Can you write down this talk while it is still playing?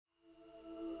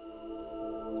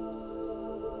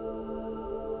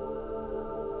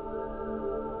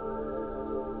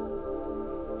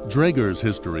Dräger's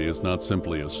history is not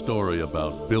simply a story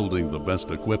about building the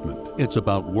best equipment. It's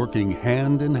about working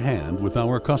hand in hand with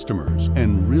our customers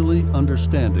and really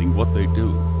understanding what they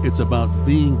do. It's about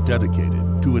being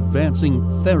dedicated to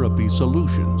advancing therapy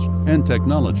solutions and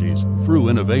technologies through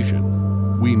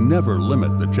innovation. We never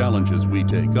limit the challenges we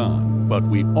take on, but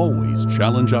we always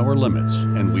challenge our limits,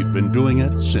 and we've been doing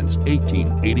it since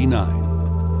 1889.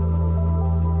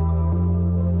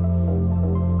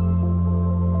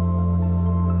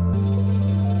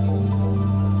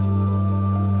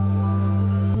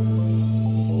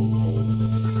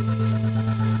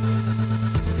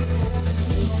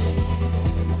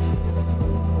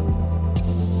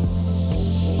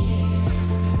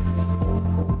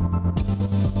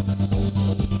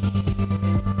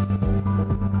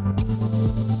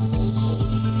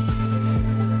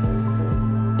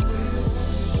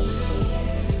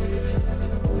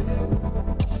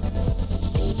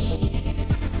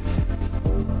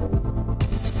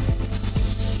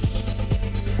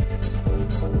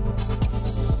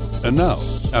 And now,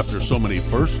 after so many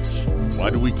firsts, why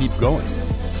do we keep going?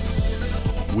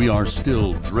 We are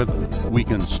still driven, we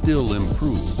can still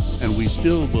improve, and we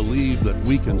still believe that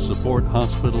we can support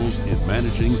hospitals in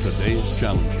managing today's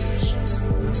challenges.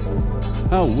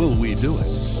 How will we do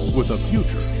it? With a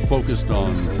future focused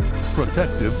on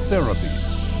protective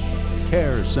therapies,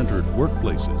 care-centered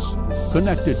workplaces,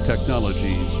 connected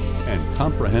technologies, and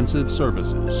comprehensive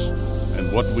services.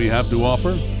 And what we have to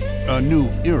offer? A new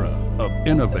era of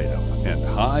innovative and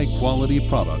high-quality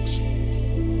products